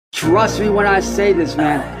Trust me when I say this,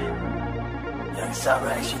 man. Young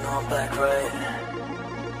Cyraxx, you know I'm back, right?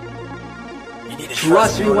 You need to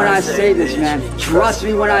trust me when I say this, man. Trust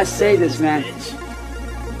me when I say this, man.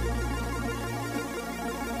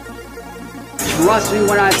 Trust me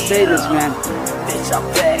when I say this, man. Bitch, I'm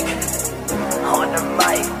back on the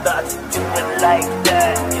mic, about to do it like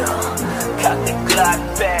that. Cock the Glock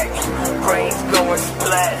back, brains going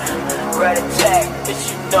splat. Red attack, bitch,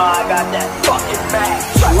 you know I got that fucking Mac.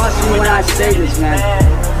 Trust me when I say this, man.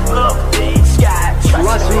 Look, bitch,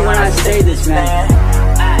 trust me when I say this, man.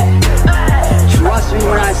 Trust me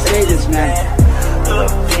when I say this, man.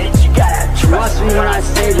 Look, bitch, you gotta trust me when I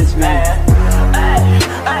say this, man.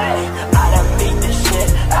 I done beat this shit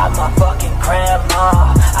out my fucking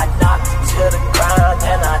grandma. I knocked her to the ground,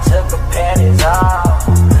 then I took her panties off.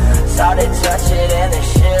 Saw they touch it and the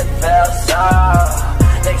shit felt soft.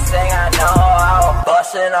 Next thing I know, I was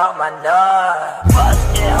busting off my nut.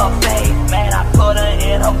 Bust in her face, man, I put her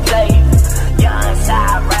in her place. Young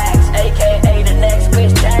Cyraxx, aka the next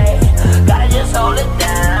Chris James. Gotta just hold it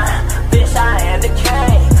down, bitch, I am the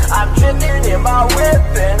king. I'm drifting in my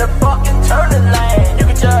whip in the fucking turning lane. You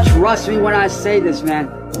can just trust me when I say this, man.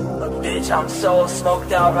 Look, bitch, I'm so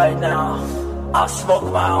smoked out right now. I'll smoke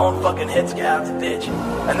my own fucking head scabs, bitch.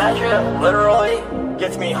 And that shit literally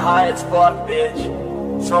gets me high as fuck, bitch.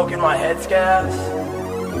 Smoking my head scabs.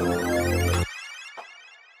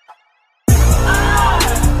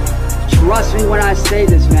 Trust me when I say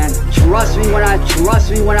this, man. Trust me when I say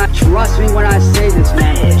this, man.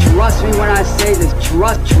 Trust me when I say this.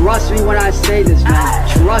 Trust me when I say this, man.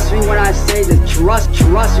 Trust me when I say this. Trust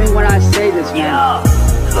me when I say this, man. Yo,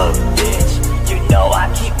 look, bitch, you know I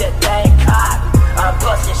keep that thing cocked. I'm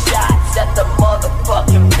busting shots at the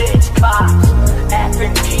motherfucking bitch cops.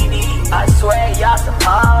 Acting PD, I swear y'all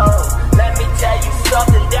supposed. Let me tell you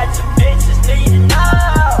something that you bitches need to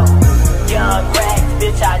know. Young Rack,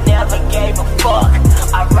 bitch, I never gave a fuck.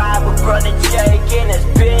 I ride with Brother Jake in his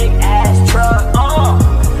big ass truck,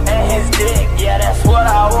 and his dick, yeah, that's what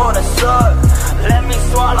I wanna suck. Let me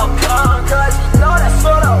swallow cum, cause you know that's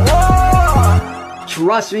what I want.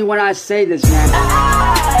 Trust me when I say this, man.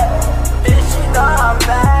 Bitch, you know I'm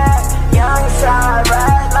back. Young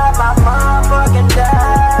Cyraxx, like my motherfucking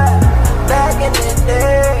dad. Back in the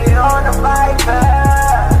day, on the bike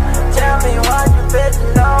path. Tell me what you bitch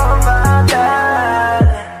know about that.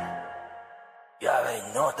 You already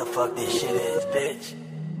know what the fuck this shit is, bitch.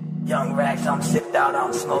 Young Raxx, I'm sipped out,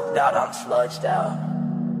 I'm smoked out, I'm sludged out.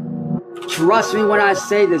 Trust me when I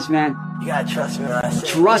say this, man. You gotta trust me when I say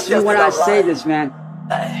this. Trust me when I say this, man.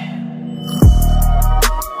 Hey.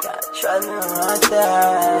 Gotta trust me when I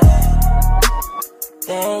say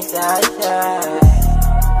things I say.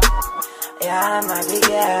 Yeah, I might be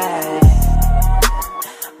gay.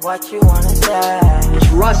 What you wanna say?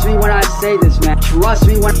 Trust me when I say this, man. Trust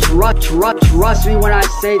me when I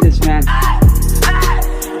say this, man.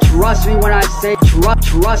 Trust me when I say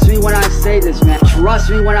trust me when I say this, man. Trust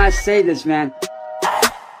me when I say this, man.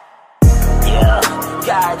 Yeah,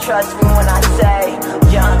 gotta trust me when I say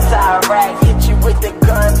Young Cyraxx hit you with the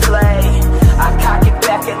gunplay. I cock it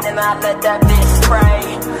back and then I let that bitch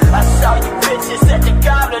spray. I saw you bitches at the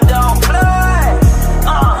Goblin don't play.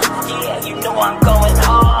 Yeah, you know I'm going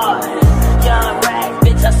hard. Young Rack,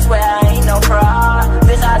 bitch, I swear I ain't no fraud.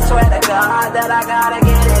 Bitch, I swear to God that I gotta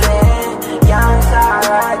get it in. Young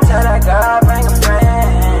Cyraxx, tell that girl, bring a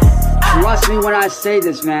friend. Trust me when I say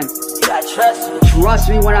this, man. You gotta trust me. Trust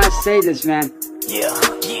me when I say this, man. Yeah.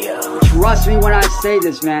 Trust me when I say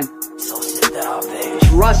this, man. So sit down, baby.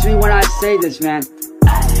 Trust me when I say this, man.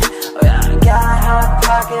 Got a hot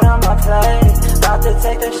pocket on my plate. About to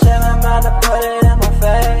take the shit, I'm about to put it in my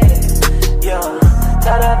face. Yeah,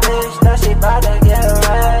 tell that bitch that she about to get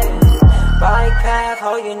raised. Bike path,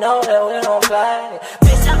 oh, you know that we don't play.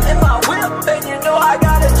 Bitch, I'm in my whip, and you know I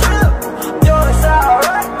got a drip. Yo, it's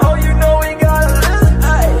alright, oh, you know we gotta live.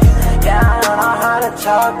 Hey, yeah, I don't know how to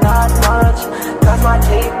talk, not much. Cause my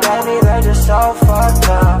teeth, baby, they're just so fucked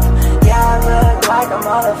up. Yeah, I look like a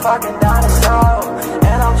motherfucking dinosaur.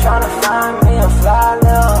 And I'm tryna find me a fly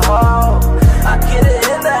little hoe. I get it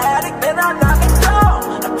in the attic, then I knock it down.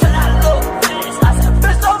 Until I look bitch, I said,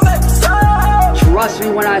 bitch, don't make me so. Trust me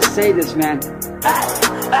when I say this, man.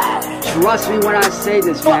 Trust me when I say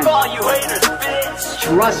this, man. Fuck all you haters, bitch.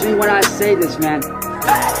 Trust me when I say this, man.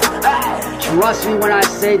 Trust me when I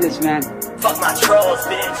say this, man. Fuck my trolls,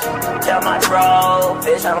 bitch. Tell my troll,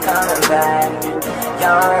 bitch, I'm coming back.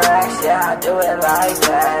 Young Raxx, yeah, I do it like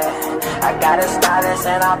that. I got a stylus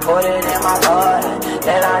and I put it in my blood.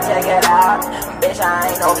 Then I take it out, bitch, I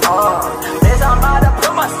ain't no phone. Bitch, I'm about to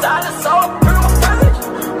put my stylus so